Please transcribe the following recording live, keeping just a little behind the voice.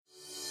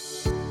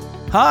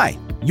Hi,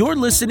 you're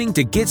listening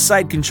to Get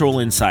Site Control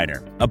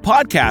Insider, a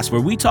podcast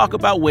where we talk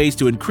about ways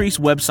to increase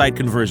website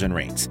conversion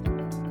rates.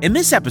 In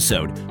this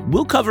episode,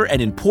 we'll cover an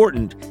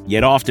important,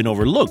 yet often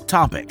overlooked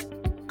topic: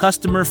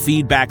 customer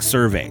feedback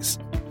surveys.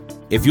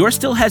 If you're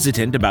still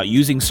hesitant about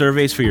using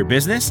surveys for your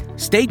business,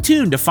 stay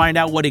tuned to find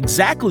out what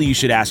exactly you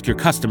should ask your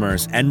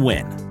customers and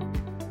when.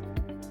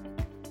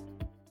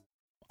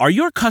 Are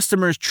your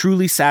customers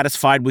truly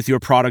satisfied with your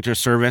product or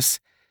service?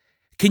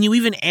 Can you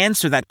even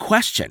answer that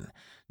question?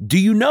 Do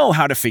you know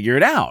how to figure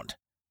it out?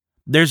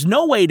 There's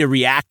no way to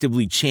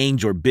reactively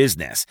change your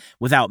business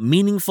without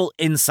meaningful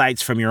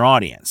insights from your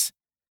audience.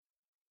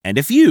 And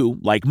if you,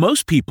 like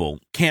most people,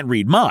 can't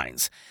read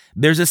minds,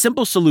 there's a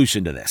simple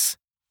solution to this: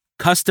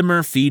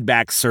 customer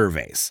feedback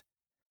surveys.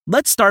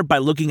 Let's start by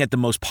looking at the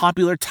most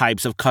popular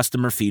types of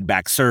customer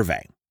feedback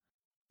survey.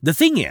 The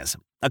thing is,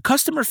 a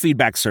customer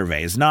feedback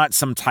survey is not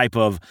some type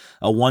of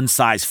a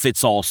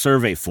one-size-fits-all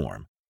survey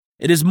form.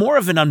 It is more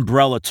of an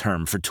umbrella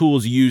term for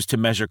tools used to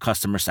measure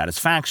customer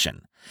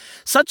satisfaction.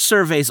 Such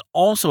surveys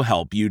also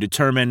help you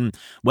determine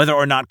whether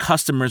or not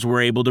customers were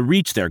able to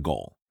reach their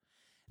goal.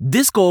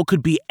 This goal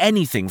could be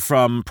anything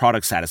from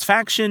product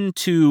satisfaction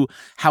to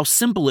how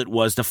simple it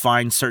was to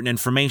find certain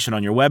information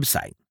on your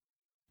website.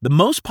 The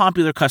most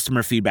popular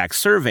customer feedback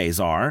surveys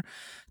are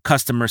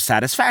Customer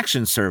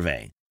Satisfaction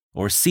Survey,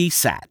 or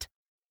CSAT,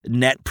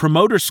 Net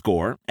Promoter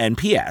Score,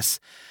 NPS,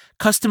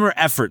 Customer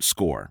Effort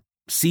Score,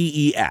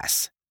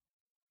 CES.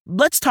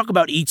 Let's talk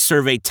about each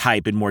survey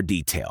type in more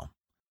detail.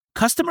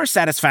 Customer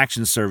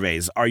satisfaction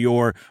surveys are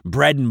your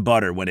bread and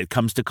butter when it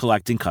comes to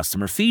collecting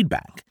customer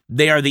feedback.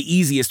 They are the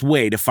easiest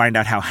way to find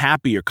out how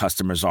happy your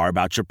customers are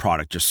about your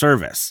product or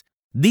service.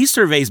 These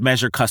surveys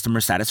measure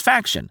customer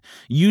satisfaction,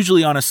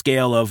 usually on a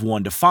scale of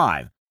 1 to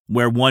 5,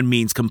 where 1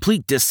 means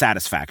complete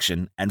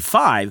dissatisfaction and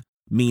 5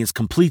 means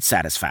complete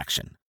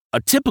satisfaction.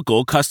 A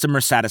typical customer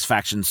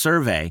satisfaction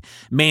survey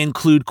may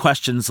include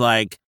questions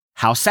like,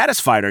 how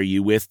satisfied are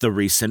you with the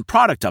recent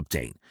product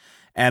update?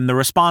 And the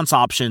response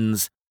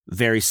options: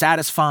 very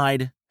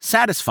satisfied,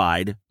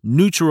 satisfied,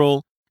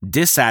 neutral,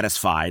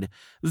 dissatisfied,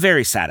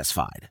 very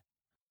satisfied.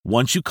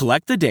 Once you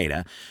collect the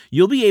data,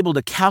 you'll be able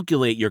to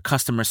calculate your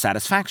customer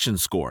satisfaction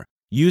score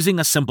using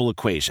a simple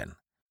equation.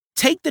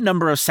 Take the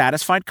number of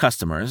satisfied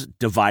customers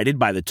divided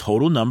by the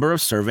total number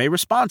of survey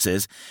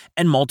responses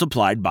and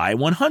multiplied by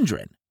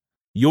 100.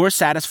 Your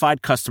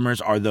satisfied customers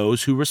are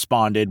those who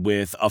responded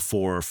with a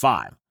 4 or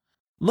 5.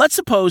 Let's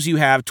suppose you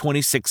have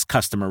 26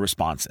 customer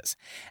responses,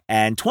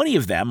 and 20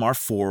 of them are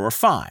 4 or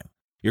 5.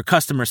 Your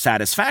customer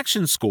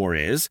satisfaction score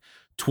is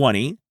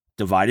 20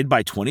 divided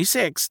by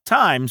 26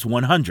 times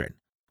 100,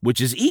 which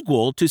is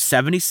equal to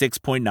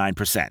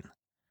 76.9%.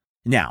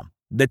 Now,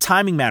 the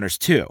timing matters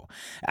too.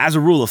 As a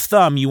rule of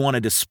thumb, you want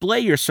to display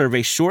your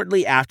survey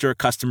shortly after a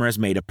customer has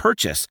made a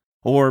purchase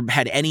or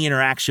had any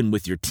interaction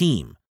with your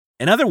team.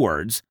 In other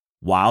words,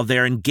 while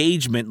their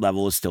engagement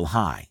level is still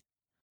high.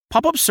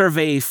 Pop-up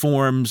survey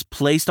forms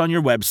placed on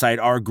your website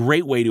are a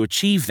great way to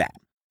achieve that.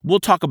 We'll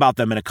talk about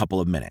them in a couple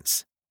of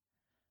minutes.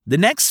 The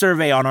next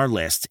survey on our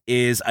list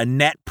is a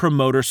Net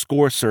Promoter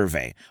Score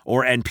survey,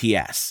 or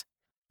NPS.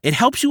 It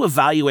helps you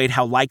evaluate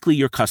how likely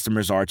your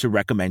customers are to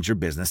recommend your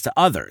business to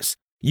others.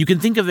 You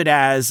can think of it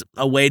as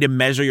a way to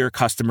measure your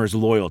customers'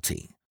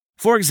 loyalty.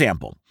 For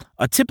example,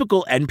 a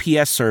typical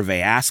NPS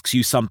survey asks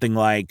you something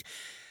like,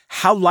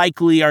 how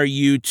likely are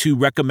you to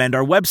recommend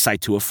our website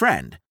to a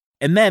friend?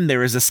 And then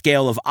there is a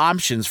scale of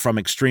options from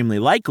extremely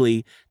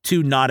likely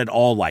to not at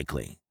all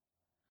likely.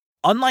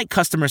 Unlike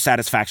customer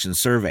satisfaction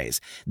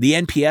surveys, the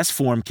NPS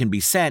form can be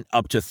sent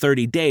up to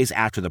 30 days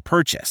after the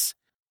purchase.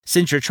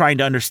 Since you're trying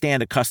to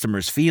understand a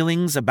customer's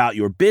feelings about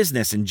your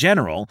business in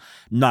general,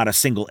 not a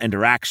single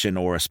interaction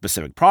or a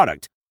specific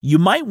product, you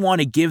might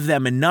want to give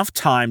them enough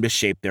time to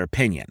shape their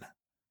opinion.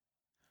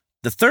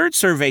 The third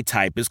survey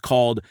type is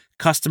called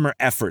Customer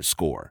Effort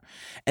Score,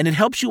 and it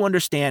helps you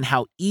understand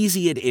how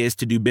easy it is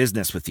to do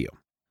business with you.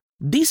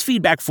 These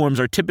feedback forms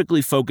are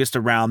typically focused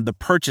around the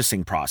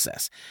purchasing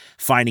process,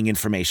 finding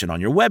information on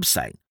your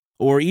website,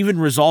 or even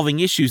resolving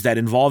issues that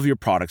involve your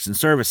products and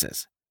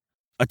services.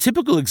 A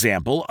typical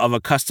example of a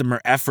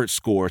Customer Effort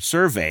Score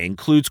survey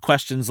includes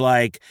questions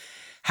like,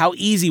 how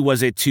easy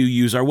was it to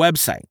use our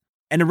website?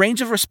 And a range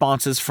of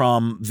responses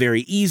from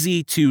very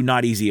easy to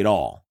not easy at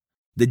all.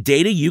 The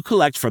data you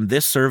collect from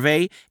this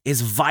survey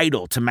is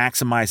vital to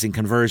maximizing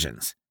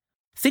conversions.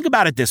 Think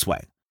about it this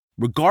way.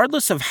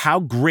 Regardless of how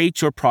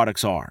great your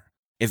products are,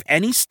 if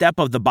any step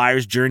of the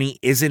buyer's journey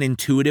isn't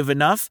intuitive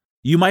enough,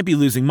 you might be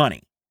losing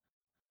money.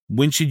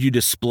 When should you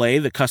display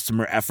the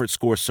Customer Effort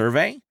Score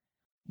survey?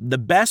 The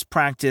best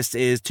practice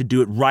is to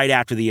do it right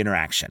after the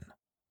interaction.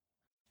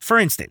 For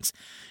instance,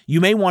 you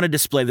may want to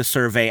display the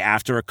survey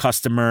after a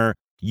customer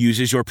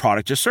uses your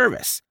product or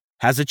service,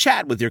 has a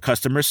chat with your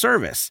customer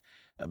service,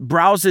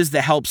 browses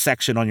the help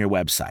section on your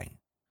website.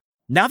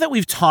 Now that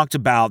we've talked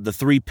about the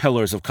 3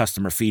 pillars of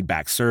customer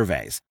feedback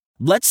surveys,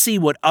 let's see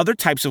what other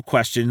types of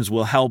questions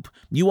will help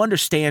you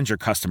understand your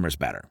customers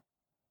better.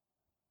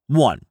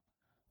 1.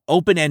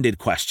 Open-ended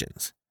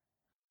questions.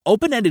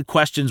 Open-ended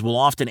questions will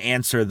often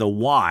answer the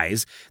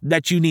whys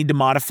that you need to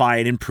modify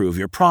and improve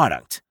your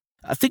product.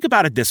 Think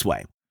about it this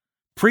way.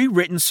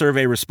 Pre-written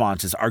survey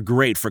responses are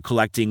great for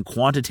collecting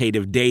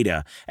quantitative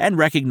data and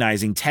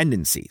recognizing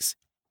tendencies.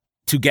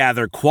 To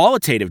gather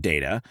qualitative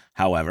data,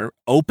 however,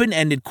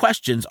 open-ended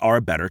questions are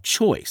a better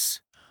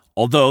choice.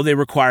 Although they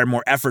require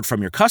more effort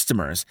from your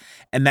customers,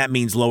 and that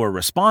means lower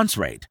response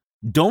rate,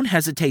 don't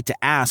hesitate to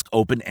ask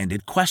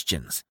open-ended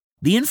questions.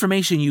 The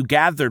information you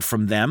gathered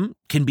from them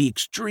can be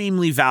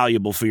extremely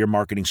valuable for your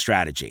marketing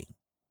strategy.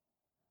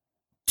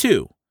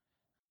 2.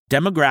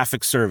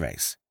 Demographic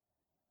surveys.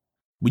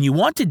 When you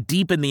want to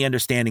deepen the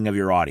understanding of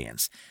your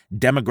audience,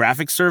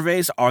 demographic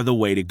surveys are the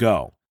way to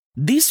go.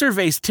 These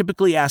surveys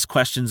typically ask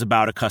questions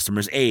about a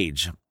customer's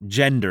age,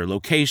 gender,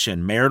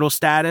 location, marital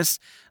status,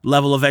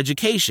 level of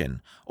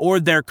education, or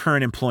their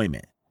current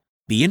employment.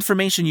 The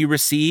information you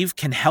receive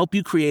can help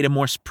you create a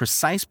more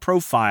precise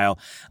profile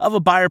of a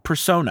buyer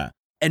persona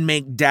and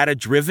make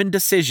data-driven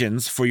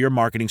decisions for your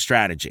marketing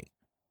strategy.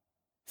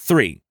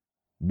 3.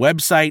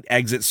 Website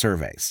exit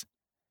surveys.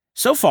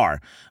 So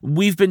far,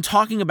 we've been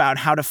talking about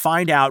how to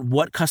find out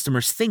what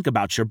customers think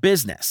about your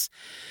business.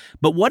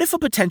 But what if a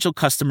potential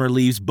customer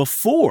leaves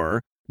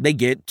before they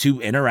get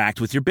to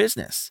interact with your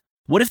business?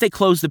 What if they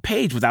close the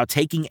page without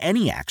taking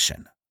any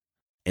action?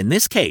 In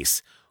this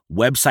case,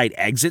 website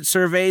exit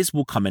surveys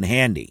will come in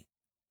handy.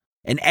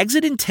 An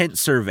exit intent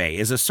survey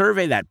is a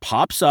survey that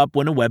pops up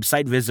when a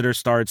website visitor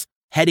starts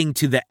heading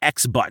to the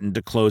X button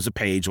to close a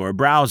page or a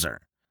browser.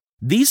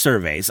 These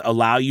surveys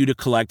allow you to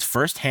collect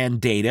first-hand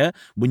data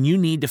when you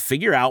need to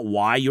figure out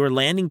why your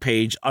landing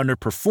page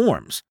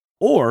underperforms,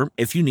 or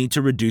if you need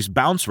to reduce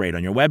bounce rate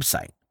on your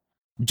website.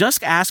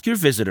 Just ask your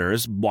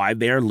visitors why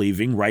they are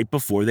leaving right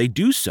before they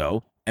do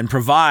so, and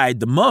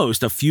provide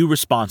a few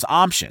response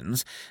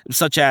options,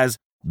 such as,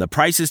 the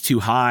price is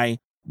too high,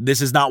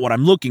 this is not what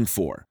I'm looking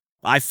for,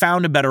 I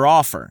found a better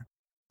offer,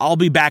 I'll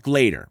be back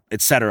later,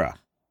 etc.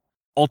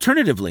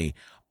 Alternatively,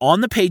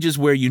 on the pages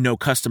where you know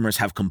customers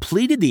have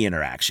completed the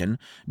interaction,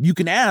 you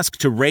can ask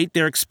to rate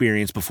their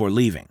experience before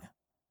leaving.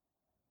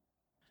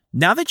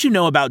 Now that you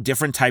know about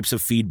different types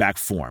of feedback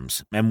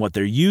forms and what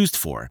they're used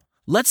for,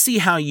 let's see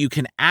how you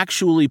can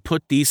actually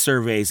put these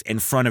surveys in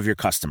front of your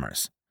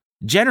customers.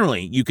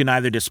 Generally, you can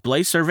either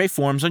display survey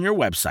forms on your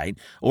website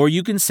or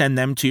you can send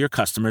them to your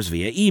customers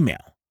via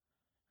email.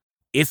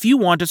 If you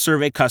want to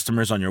survey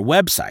customers on your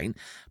website,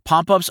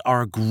 pop-ups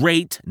are a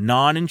great,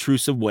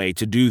 non-intrusive way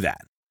to do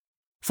that.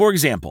 For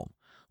example,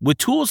 with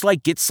tools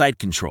like Get Site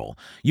Control,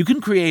 you can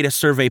create a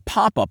survey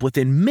pop-up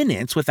within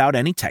minutes without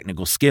any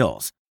technical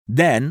skills.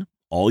 Then,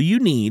 all you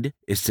need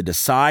is to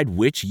decide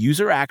which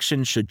user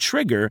action should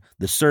trigger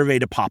the survey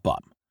to pop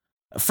up.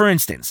 For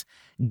instance,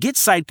 Get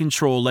Site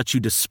Control lets you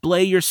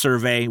display your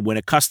survey when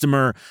a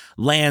customer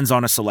lands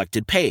on a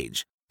selected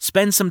page,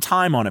 spends some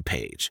time on a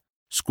page,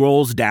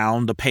 scrolls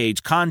down the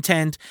page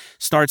content,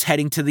 starts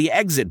heading to the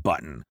exit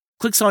button,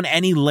 clicks on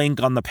any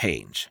link on the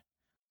page.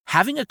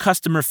 Having a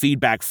customer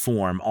feedback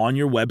form on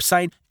your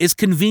website is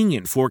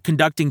convenient for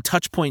conducting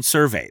touchpoint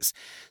surveys,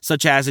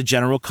 such as a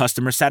general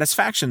customer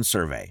satisfaction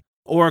survey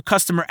or a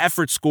customer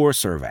effort score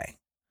survey.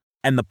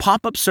 And the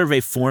pop-up survey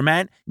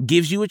format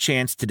gives you a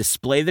chance to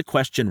display the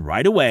question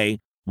right away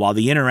while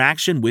the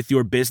interaction with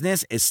your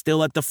business is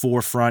still at the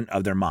forefront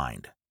of their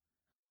mind.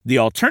 The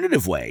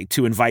alternative way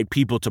to invite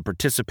people to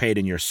participate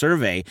in your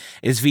survey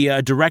is via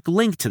a direct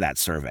link to that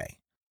survey.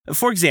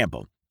 For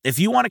example, if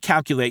you want to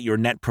calculate your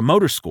Net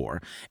Promoter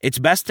Score, it's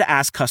best to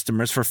ask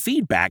customers for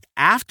feedback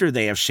after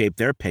they have shaped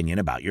their opinion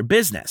about your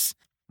business.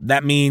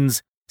 That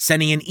means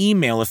sending an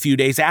email a few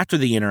days after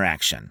the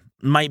interaction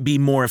might be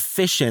more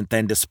efficient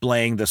than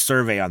displaying the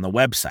survey on the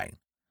website.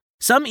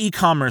 Some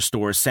e-commerce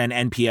stores send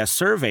NPS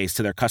surveys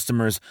to their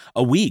customers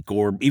a week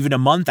or even a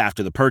month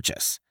after the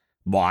purchase.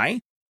 Why?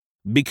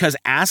 Because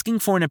asking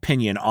for an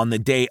opinion on the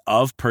day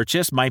of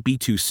purchase might be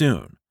too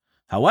soon.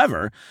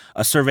 However,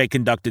 a survey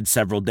conducted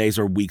several days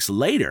or weeks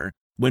later,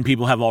 when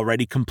people have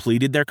already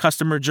completed their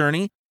customer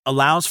journey,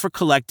 allows for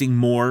collecting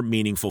more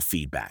meaningful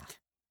feedback.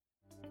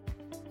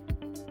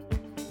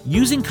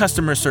 Using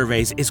customer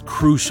surveys is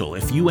crucial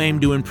if you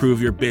aim to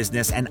improve your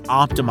business and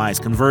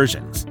optimize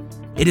conversions.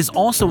 It is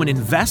also an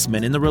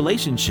investment in the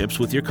relationships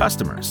with your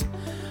customers.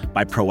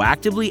 By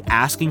proactively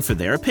asking for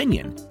their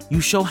opinion, you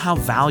show how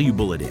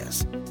valuable it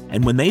is.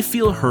 And when they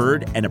feel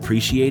heard and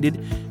appreciated,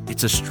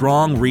 it's a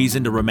strong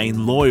reason to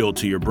remain loyal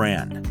to your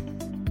brand.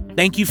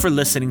 Thank you for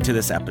listening to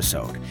this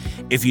episode.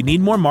 If you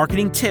need more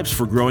marketing tips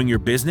for growing your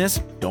business,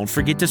 don't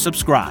forget to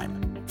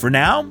subscribe. For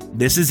now,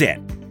 this is it.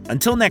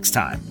 Until next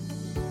time.